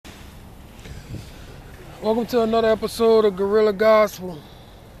Welcome to another episode of Guerrilla Gospel.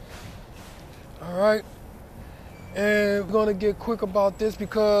 All right, and we're gonna get quick about this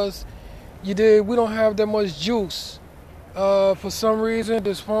because we don't have that much juice. For some reason,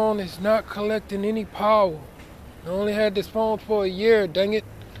 this phone is not collecting any power. I only had this phone for a year. Dang it!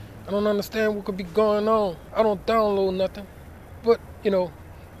 I don't understand what could be going on. I don't download nothing, but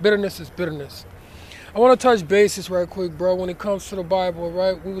bitterness is bitterness. I want to touch bases right quick, bro. When it comes to the Bible,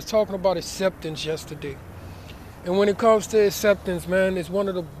 right? We was talking about acceptance yesterday. And when it comes to acceptance, man, it's one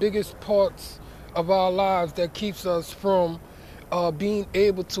of the biggest parts of our lives that keeps us from being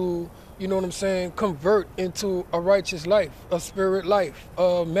able to, convert into a righteous life, a spirit life,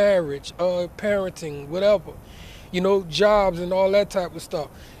 marriage, parenting, whatever. Jobs and all that type of stuff.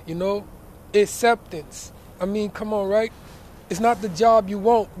 Acceptance. I mean, come on, right? It's not the job you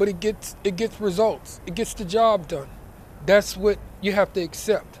want, but it gets results. It gets the job done. That's what you have to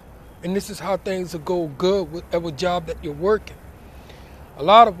accept. And this is how things will go good with every job that you're working. A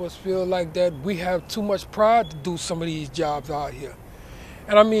lot of us feel like that we have too much pride to do some of these jobs out here.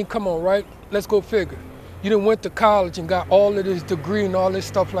 And I mean, come on, right? Let's go figure. You done went to college and got all of this degree and all this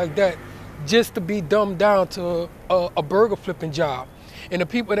stuff like that just to be dumbed down to a burger flipping job. And the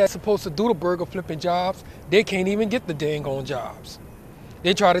people that's supposed to do the burger flipping jobs, they can't even get the dang on jobs.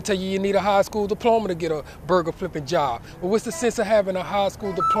 They try to tell you need a high school diploma to get a burger flipping job. Well, what's the sense of having a high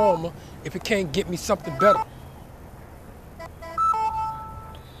school diploma if it can't get me something better?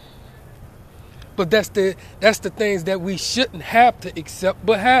 But that's the things that we shouldn't have to accept,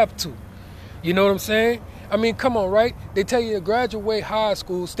 but have to. You know what I'm saying? I mean, come on, right? They tell you to graduate high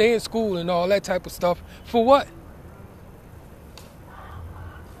school, stay in school and all that type of stuff. For what?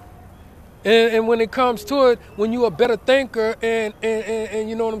 And when it comes to it, when you're a better thinker and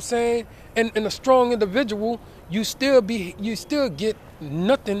you know what I'm saying, and a strong individual, you still get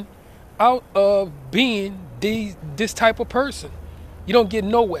nothing out of being this type of person. You don't get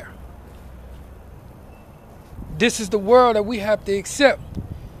nowhere. This is the world that we have to accept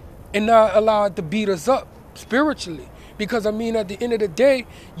and not allow it to beat us up spiritually. Because I mean, at the end of the day,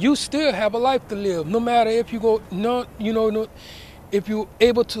 you still have a life to live, no matter if you go if you're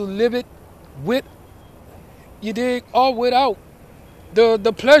able to live it with, or without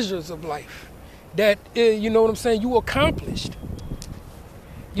the pleasures of life that you accomplished.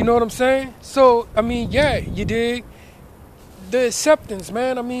 You know what I'm saying? So I mean, yeah, you dig the acceptance,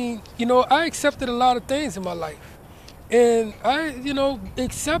 man. I mean, I accepted a lot of things in my life, and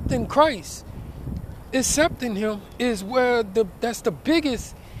accepting Christ, accepting Him is where that's the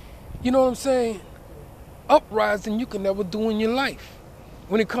biggest, uprising you can ever do in your life.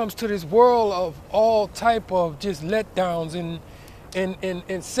 When it comes to this world of all type of just letdowns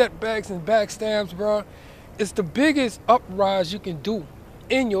and setbacks and backstabs, bro, it's the biggest uprise you can do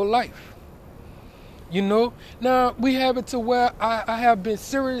in your life. Now we have it to where I have been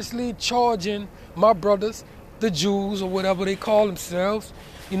seriously charging my brothers, the Jews or whatever they call themselves.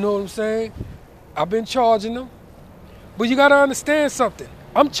 You know what I'm saying? I've been charging them, but you gotta understand something.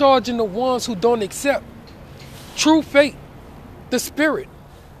 I'm charging the ones who don't accept true faith, the spirit.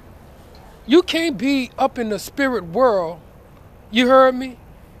 You can't be up in the spirit world, you heard me,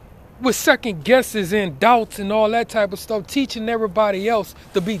 with second guesses and doubts and all that type of stuff, teaching everybody else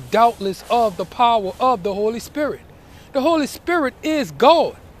to be doubtless of the power of the Holy Spirit. The Holy Spirit is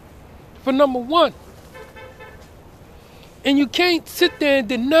God, for number one. And you can't sit there and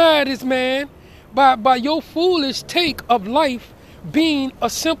deny this, man, by your foolish take of life being a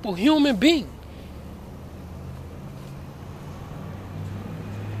simple human being.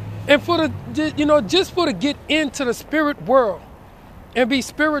 And just for to get into the spirit world and be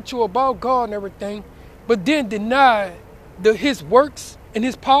spiritual about God and everything, but then deny His works and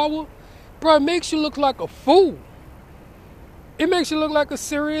His power, bro, it makes you look like a fool. It makes you look like a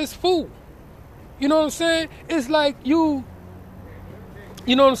serious fool. You know what I'm saying? It's like you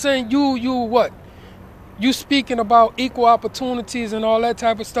know what I'm saying? You what? You speaking about equal opportunities and all that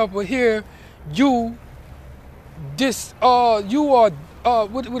type of stuff, but here you are.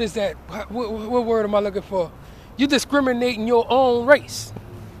 What is that? What word am I looking for? You discriminating your own race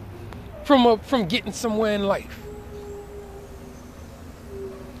from getting somewhere in life.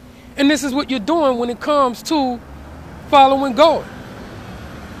 And this is what you're doing when it comes to following God.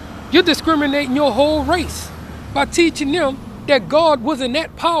 You're discriminating your whole race by teaching them that God wasn't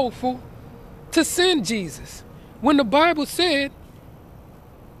that powerful to send Jesus, when the Bible said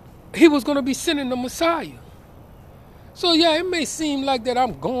He was going to be sending the Messiah. So yeah, it may seem like that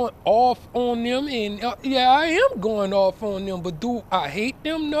I'm going off on them, and I am going off on them, but do I hate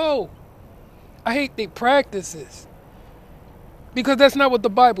them? No. I hate their practices. Because that's not what the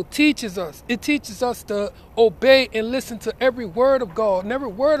Bible teaches us. It teaches us to obey and listen to every word of God. And every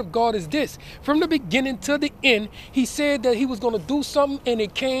word of God is this. From the beginning to the end, he said that he was going to do something, and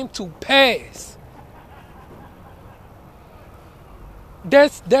it came to pass.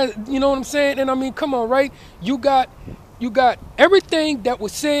 You know what I'm saying? And I mean, come on, right? You got everything that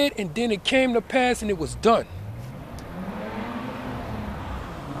was said, and then it came to pass, and it was done.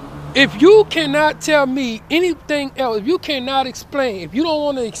 If you cannot tell me anything else, if you cannot explain, if you don't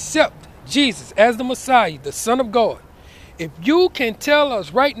want to accept Jesus as the Messiah, the Son of God, if you can tell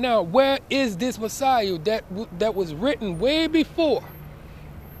us right now, where is this Messiah that was written way before?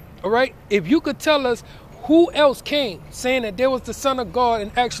 All right? If you could tell us who else came saying that there was the Son of God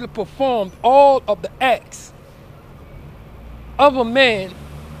and actually performed all of the acts of a man,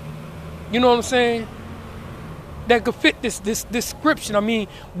 you know what I'm saying, that could fit this description. I mean,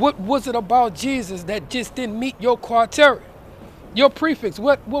 what was it about Jesus that just didn't meet your criteria, your prefix?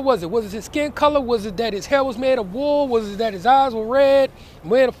 What was it? Was it his skin color? Was it that his hair was made of wool? Was it that his eyes were red,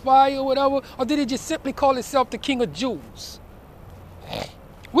 made of fire, or whatever? Or did he just simply call himself the King of Jews?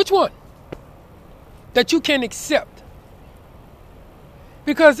 Which one that you can accept?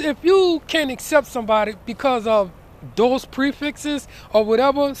 Because if you can accept somebody because of those prefixes or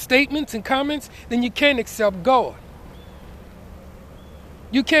whatever statements and comments, then you can't accept God.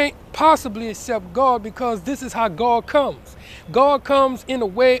 You can't possibly accept God, because this is how God comes. God comes in a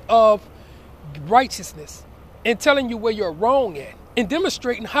way of righteousness and telling you where you're wrong at and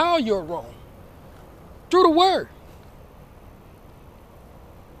demonstrating how you're wrong through the word.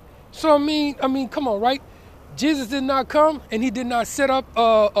 So I mean, come on, right? Jesus did not come, and he did not set up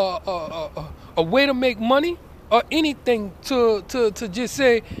a way to make money or anything to just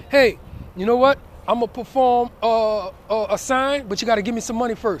say, hey, you know what? I'm going to perform a sign, but you got to give me some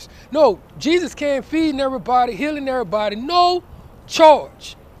money first. No, Jesus came feeding everybody, healing everybody. No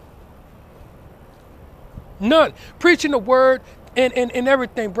charge. None. Preaching the word and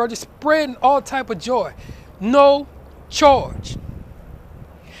everything, bro. Just spreading all type of joy. No charge.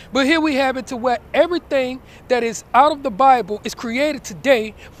 But here we have it to where everything that is out of the Bible is created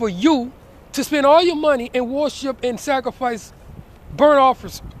today for you to spend all your money and worship and sacrifice burnt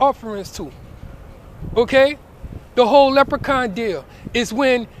offerings to. Okay? The whole leprechaun deal is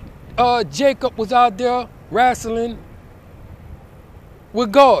when Jacob was out there wrestling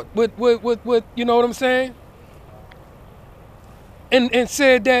with God, with you know what I'm saying? And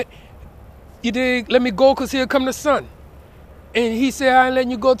said that, you dig, let me go because here come the sun. And he said, I ain't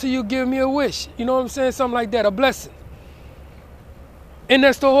letting you go till you give me a wish. You know what I'm saying? Something like that, a blessing. And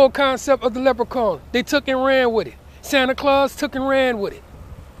that's the whole concept of the leprechaun. They took and ran with it. Santa Claus took and ran with it.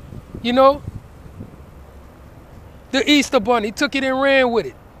 You know? The Easter Bunny took it and ran with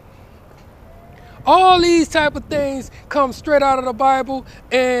it. All these type of things come straight out of the Bible,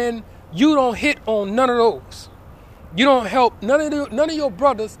 and you don't hit on none of those. You don't help none of your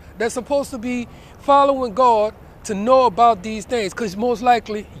brothers that's supposed to be following God to know about these things, because most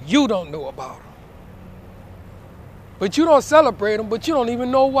likely you don't know about them. But you don't celebrate them, but you don't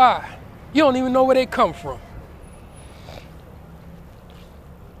even know why. You don't even know where they come from.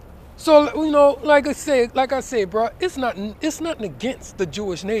 So, you know, like I say, bro, it's nothing against the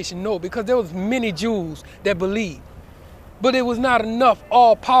Jewish nation, no, because there was many Jews that believed. But it was not enough,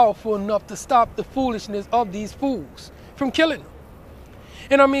 all powerful enough to stop the foolishness of these fools from killing them.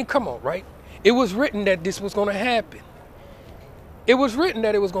 And I mean, come on, right? It was written that this was going to happen. It was written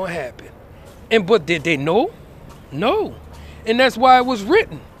that it was going to happen. But did they know? No. And that's why it was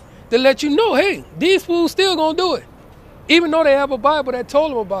written, to let you know, hey, these fools still going to do it. Even though they have a Bible that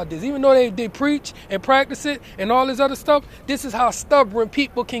told them about this, even though they preach and practice it and all this other stuff, this is how stubborn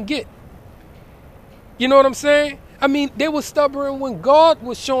people can get. You know what I'm saying? I mean, they were stubborn when God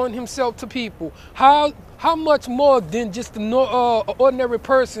was showing himself to people. How much more than just an ordinary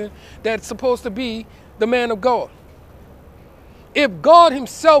person that's supposed to be the man of God? If God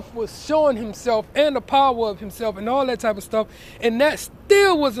himself was showing himself and the power of himself and all that type of stuff, and that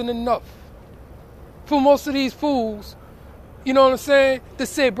still wasn't enough for most of these fools, you know what I'm saying, to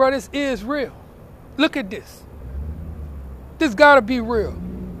say, bro, this is real. Look at this. This gotta be real.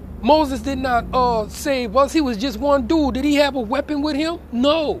 Moses did not save us. He was just one dude. Did he have a weapon with him?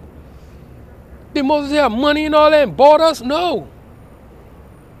 No. Did Moses have money and all that and bought us? No.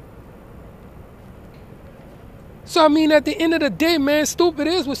 So, I mean, at the end of the day, man, stupid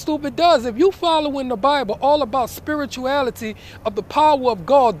is what stupid does. If you follow in the Bible all about spirituality of the power of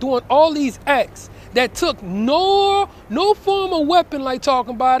God doing all these acts that took no form of weapon like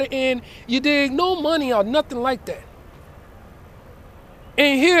talking about it, and you dig, no money or nothing like that.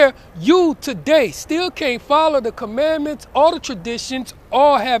 And here, you today still can't follow the commandments or the traditions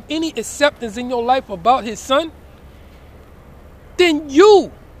or have any acceptance in your life about his son, then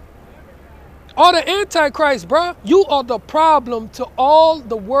you are the Antichrist, bruh. You are the problem to all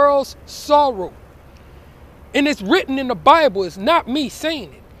the world's sorrow. And it's written in the Bible. It's not me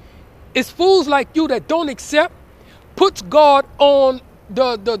saying it. It's fools like you that don't accept, puts God on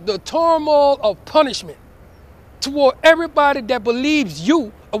the turmoil of punishment toward everybody that believes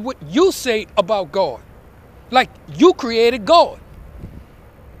you or what you say about God. Like you created God.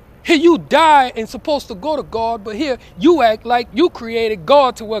 Here you die and supposed to go to God, but here you act like you created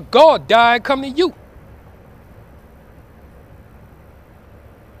God to where God died come to you.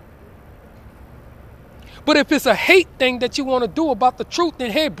 But if it's a hate thing that you want to do about the truth, then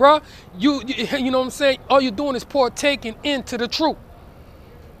hey, bro, you know what I'm saying? All you're doing is partaking into the truth.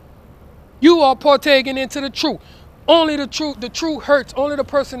 You are partaking into the truth. Only the truth hurts. Only the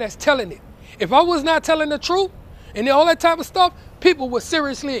person that's telling it. If I was not telling the truth and all that type of stuff, people would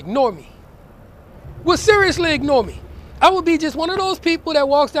seriously ignore me. Would seriously ignore me. I would be just one of those people that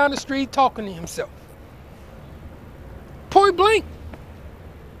walks down the street talking to himself. Point blank.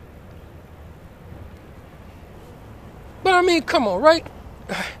 But I mean, come on, right?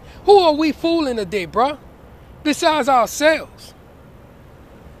 Who are we fooling today, bro? Besides ourselves.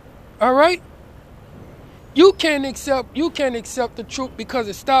 All right? You can't accept the truth because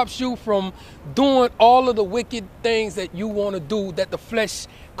it stops you from doing all of the wicked things that you want to do, that the flesh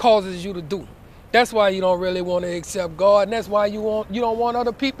causes you to do. That's why you don't really want to accept God, and that's why you don't want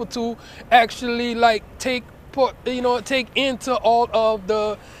other people to actually like take into all of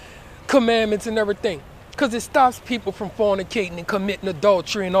the commandments and everything. Because it stops people from fornicating and committing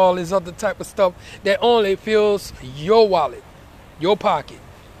adultery and all this other type of stuff that only fills your wallet, your pocket,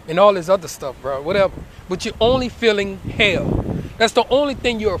 and all this other stuff, bro, whatever. But you're only feeling hell. That's the only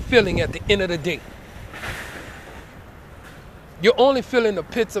thing you're feeling at the end of the day. You're only feeling the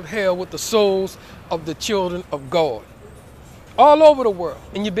pits of hell with the souls of the children of God. All over the world.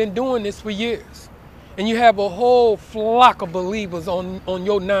 And you've been doing this for years. And you have a whole flock of believers on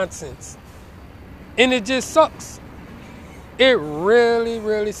your nonsense. And it just sucks. It really,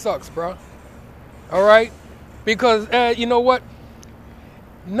 really sucks, bro. All right? Because, you know what?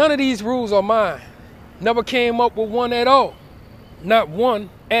 None of these rules are mine. Never came up with one at all. Not one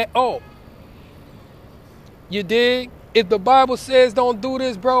at all. You dig? If the Bible says don't do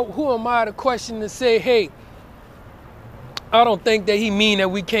this, bro, who am I to question and say, hey, I don't think that he mean that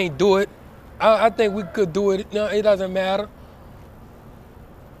we can't do it. I think we could do it. No, it doesn't matter.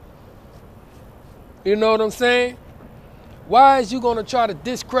 You know what I'm saying? Why is you going to try to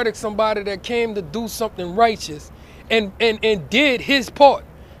discredit somebody that came to do something righteous and did his part?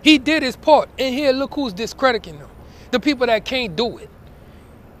 He did his part. And here, look who's discrediting him. The people that can't do it.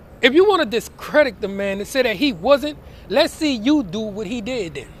 If you want to discredit the man and say that he wasn't, let's see you do what he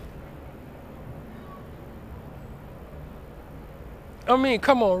did then. I mean,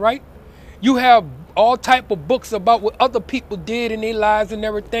 come on, right? You have all type of books about what other people did in their lives and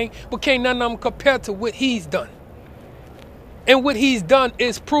everything, but can't none of them compare to what he's done. And what he's done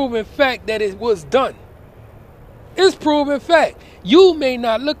is proven fact that it was done. It's proven fact. You may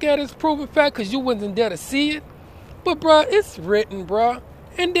not look at it as proven fact because you wasn't there to see it, but bruh, it's written, bruh.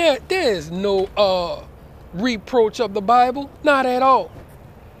 And there is no reproach of the Bible, not at all.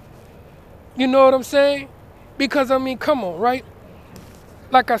 You know what I'm saying? Because I mean, come on, right?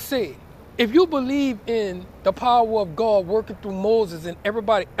 Like I said, if you believe in the power of God working through Moses and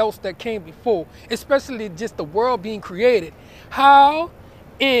everybody else that came before, especially just the world being created, how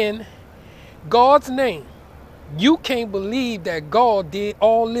in God's name you can't believe that God did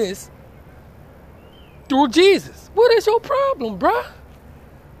all this through Jesus? What is your problem, bruh?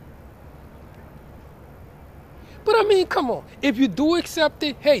 But I mean, come on. If you do accept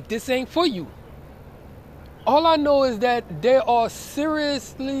it, hey, this ain't for you. All I know is that there are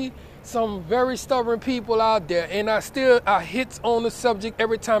seriously some very stubborn people out there, and I hits on the subject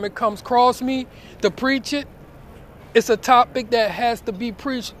every time it comes across me to preach it. It's a topic that has to be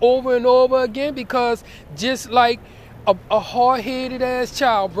preached over and over again because just like a hard-headed ass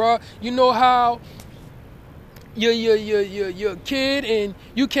child, bro, you know how you're a kid and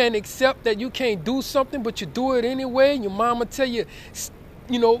you can't accept that you can't do something, but you do it anyway, and your mama tell you,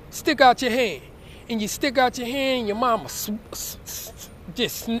 stick out your hand. And you stick out your hand, and your mama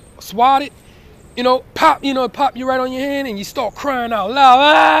just swat it, pop you right on your hand, and you start crying out loud.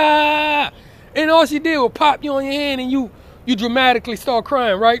 Ah! And all she did was pop you on your hand, and you dramatically start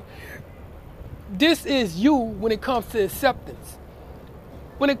crying, right? This is you when it comes to acceptance.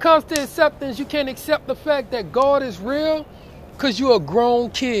 When it comes to acceptance, you can't accept the fact that God is real Because you're a grown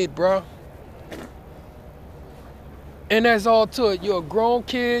kid, bro. And that's all to it. You're a grown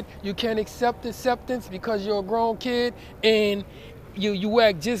kid. You can't accept acceptance because you're a grown kid. And you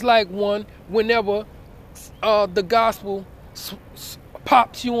act just like one whenever the gospel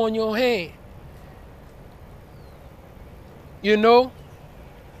pops you on your hand. You know?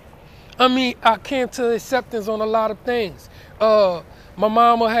 I mean, I came to acceptance on a lot of things. My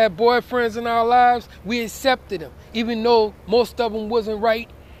mama had boyfriends in our lives. We accepted them, even though most of them wasn't right,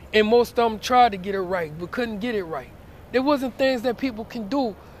 and most of them tried to get it right, but couldn't get it right. There wasn't things that people can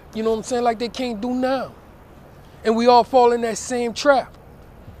do, you know what I'm saying, like they can't do now. And we all fall in that same trap,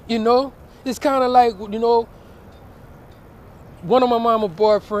 you know? It's kind of like, you know, one of my mama's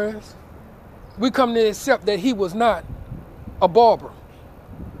boyfriends, we come to accept that he was not a barber.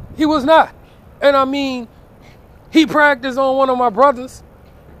 He was not. And I mean, he practiced on one of my brothers.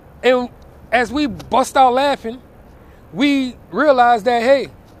 And as we bust out laughing, we realized that, hey,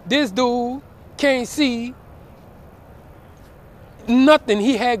 this dude can't see nothing.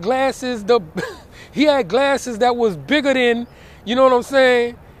 He had glasses. He had glasses that was bigger than, you know what I'm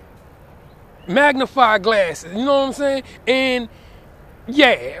saying, magnified glasses. You know what I'm saying? And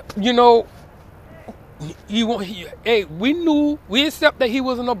yeah, you know, hey, we accept that he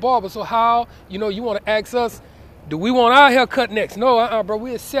wasn't a barber. So how, you know, you want to ask us, do we want our hair cut next? No, bro.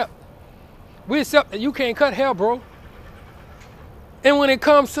 We accept that you can't cut hair, bro. And when it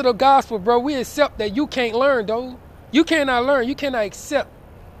comes to the gospel, bro, we accept that you can't learn, though. You cannot learn. You cannot accept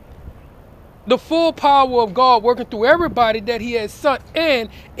the full power of God working through everybody that he has sent, and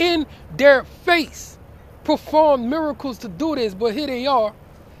in their face performed miracles to do this. But here they are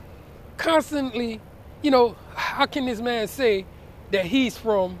constantly, you know, how can this man say that he's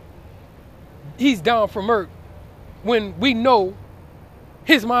down from earth when we know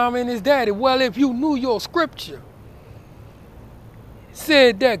his mom and his daddy? Well, if you knew your scripture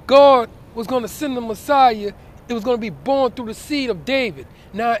said that God was going to send the Messiah, it was going to be born through the seed of David.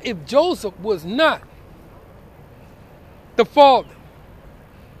 Now, if Joseph was not the father,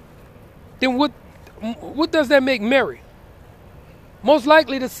 then what does that make Mary? Most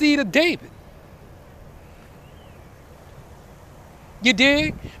likely the seed of David. You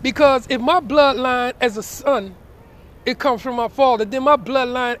dig? Because if my bloodline as a son, it comes from my father, then my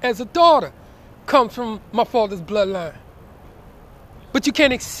bloodline as a daughter comes from my father's bloodline. But you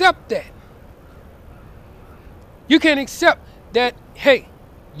can't accept that. You can't accept that, hey,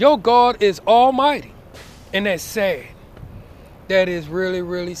 your God is almighty. And that's sad. That is really,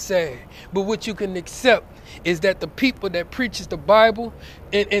 really sad. But what you can accept is that the people that preaches the Bible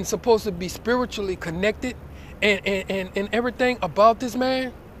and supposed to be spiritually connected and everything about this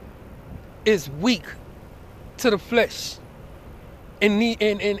man is weak to the flesh and need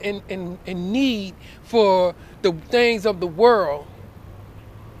for the things of the world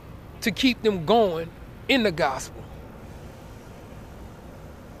to keep them going in the gospel.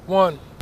 One.